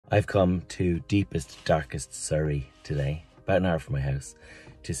I've come to deepest, darkest Surrey today, about an hour from my house,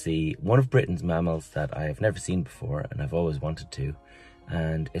 to see one of Britain's mammals that I have never seen before and I've always wanted to.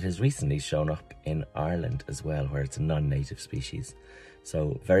 And it has recently shown up in Ireland as well, where it's a non-native species.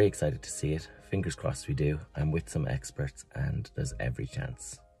 So very excited to see it. Fingers crossed we do. I'm with some experts and there's every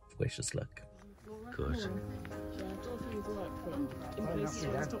chance. Wish us luck. Good.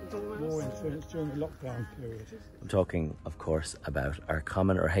 More influence during the lockdown period. I'm talking, of course, about our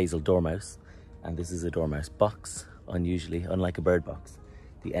common or Hazel Dormouse. And this is a dormouse box. Unusually, unlike a bird box,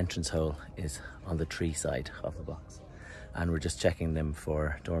 the entrance hole is on the tree side of the box. And we're just checking them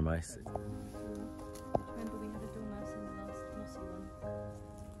for dormice. Remember we had a dormouse in the last mossy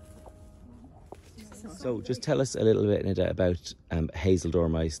one. So just tell us a little bit, Nida, about Hazel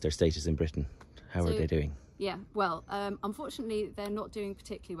Dormouse, their status in Britain. How are they doing? Yeah, well, unfortunately they're not doing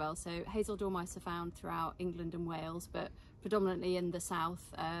particularly well. So Hazel Dormouse are found throughout England and Wales, but predominantly in the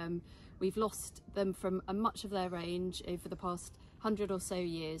south. We've lost them from much of their range over the past 100 or so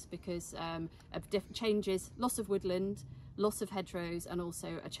years because of different changes, loss of woodland, loss of hedgerows, and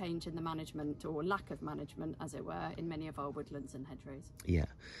also a change in the management or lack of management, as it were, in many of our woodlands and hedgerows. Yeah.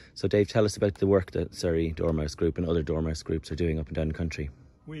 So Dave, tell us about the work that Surrey Dormouse Group and other dormouse groups are doing up and down the country.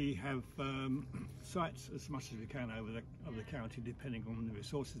 We have sites as much as we can over the county, depending on the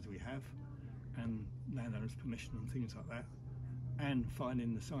resources we have and landowners' permission and things like that, and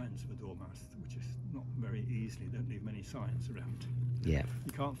finding the signs for dormouse, which is not very easily. Don't leave many signs around. Yeah.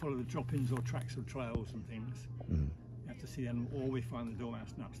 You can't follow the drop-ins or tracks or trails and things. You have to see them, or we find the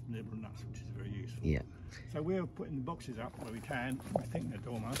dormouse nuts, the nibble nuts, which is very useful. Yeah. So we're putting the boxes up where we can. We think they're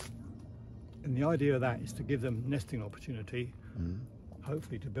dormouse, and the idea of that is to give them nesting opportunity.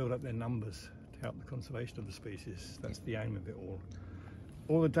 Hopefully to build up their numbers to help the conservation of the species. That's the aim of it all.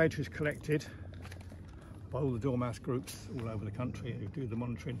 All the data is collected by all the dormouse groups all over the country who do the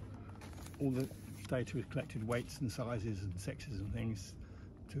monitoring. All the data is collected, weights and sizes and sexes and things,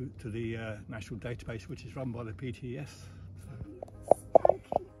 to the national database, which is run by the PTS.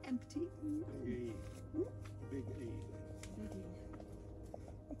 Empty. Big E.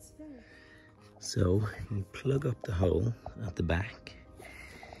 It's very... So you plug up the hole at the back,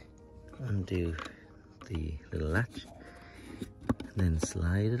 undo the little latch, and then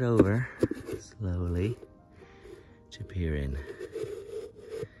slide it over slowly to peer in.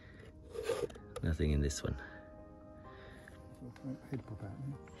 Nothing in this one. Head pop out,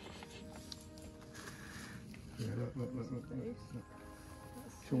 yeah, look.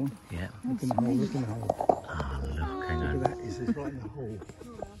 Sean? Yeah. Look in the hole, look in the hole. Oh, look, hang Look on. at that, it's right in the hole.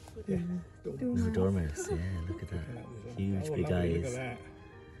 Yeah. There's a dormouse, yeah, look at that. Huge big lovely, eyes. Look at that.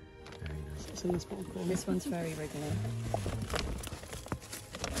 Very nice. It's in this bottom corner. This one's very regular.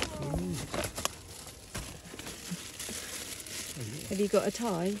 Have you got a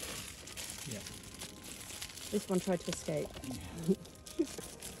tie? Yeah. This one tried to escape.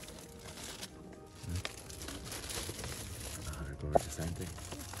 Oh, they're gorgeous, aren't they?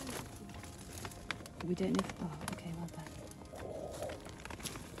 We don't know. Oh, okay, well done.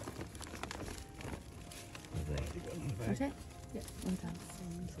 Lovely. Got it? Yeah, well done.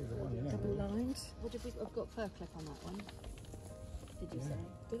 Double lines. What did we? I've got fur clip on that one. Did you say?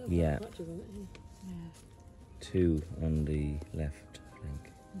 Don't have Yeah. much of them, Yeah. 2 on the left flank.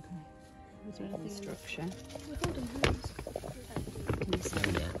 Okay. Is there The anything structure. else? Can you see?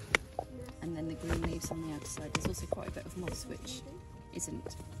 Oh, yeah. And then the green leaves on the outside. There's also quite a bit of moss, which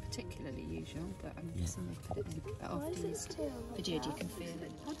isn't particularly usual, but I'm guessing they put it in a bit after this video. You can feel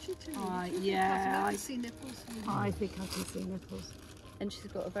it. Yeah, I see nipples. I think I can see nipples. And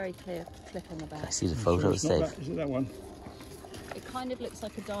she's got a very clear clip on the back. I see the Sure photos, it's not Dave. that, is it that one? It kind of looks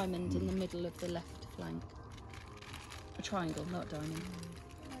like a diamond in the middle of the left flank. A triangle, not a diamond.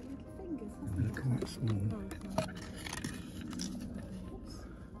 Look at that small.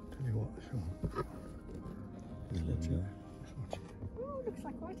 Tell you what, Sean. There's a little more. Let's watch it. Oh, looks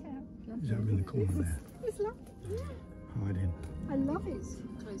like whiteout. He's over in the corner there, It's lovely. hiding. I love it.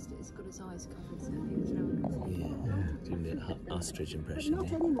 Closed it, it's got his eyes covered, so he was no one. Yeah, doing the ostrich impression. Not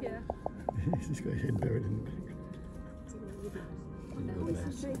Yeah. anymore. He's got his head buried in the back.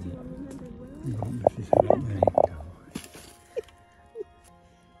 This lady, I remember well. He won't lift his head up there.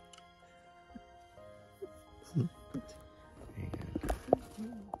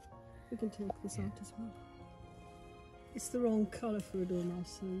 We can take this out as well. It's the wrong colour for a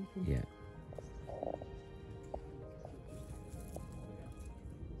dormouse, so you can... Yeah.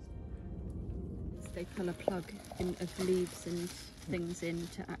 They pull a plug of leaves and things in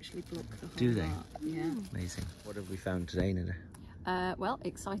to actually block the whole Do they? part. Yeah. Amazing. What have we found today, Nida? Well,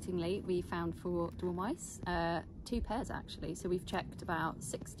 excitingly, we found for dormice 2 pairs actually. So we've checked about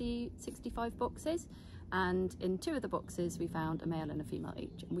 65 boxes, and in 2 of the boxes we found a male and a female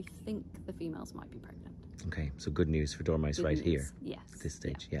each, and we think the females might be pregnant. Okay, so good news for dormice right here. Yes. At this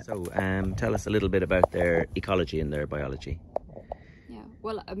stage, yeah. So tell us a little bit about their ecology and their biology. Yeah,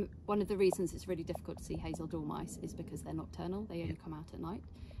 well, one of the reasons it's really difficult to see Hazel Dormouse is because they're nocturnal. They only come out at night,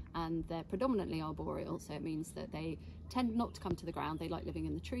 and they're predominantly arboreal, so it means that they tend not to come to the ground. They like living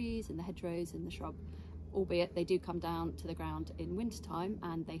in the trees, in the hedgerows, in the shrub, albeit they do come down to the ground in wintertime,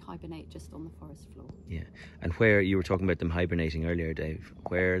 and they hibernate just on the forest floor. Yeah, and where, you were talking about them hibernating earlier, Dave,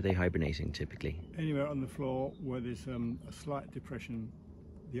 where are they hibernating typically? Anywhere on the floor where there's a slight depression.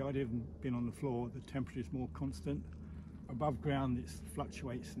 The idea of them being on the floor, the temperature is more constant. Above ground it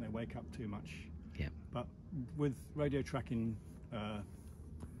fluctuates and they wake up too much. Yeah. But with radio tracking,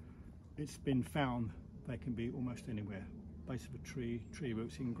 it's been found they can be almost anywhere. Base of a tree, tree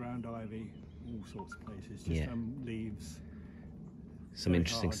roots, in ground ivy, all sorts of places, just leaves. Some Very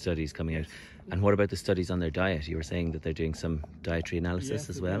interesting hard. studies coming out. And what about the studies on their diet? You were saying that they're doing some dietary analysis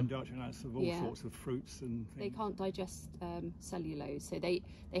as well? Dietary analysis of all sorts of fruits and things. They can't digest cellulose, so they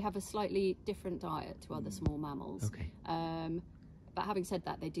have a slightly different diet to other small mammals. Okay. But having said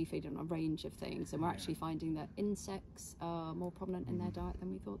that, they do feed on a range of things, and we're actually finding that insects are more prominent in their diet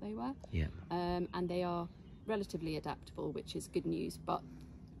than we thought they were. Yeah. And they are relatively adaptable, which is good news, but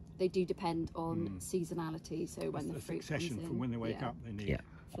they do depend on seasonality. So when the fruit succession comes in, from when they wake up, they need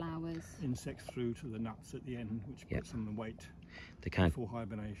flowers, insects through to the nuts at the end, which puts them in weight. They can't before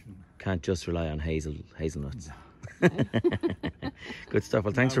hibernation. Can't just rely on hazelnuts. Good stuff.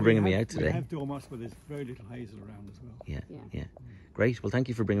 Well, thanks for bringing me out today. We have dormice, but there's very little hazel around as well. Yeah. Great. Well, thank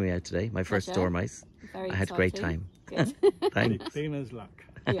you for bringing me out today. My first dormice. Very I had a great time. Good. Thanks. Beginner's luck.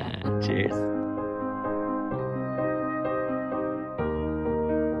 Yeah. Cheers.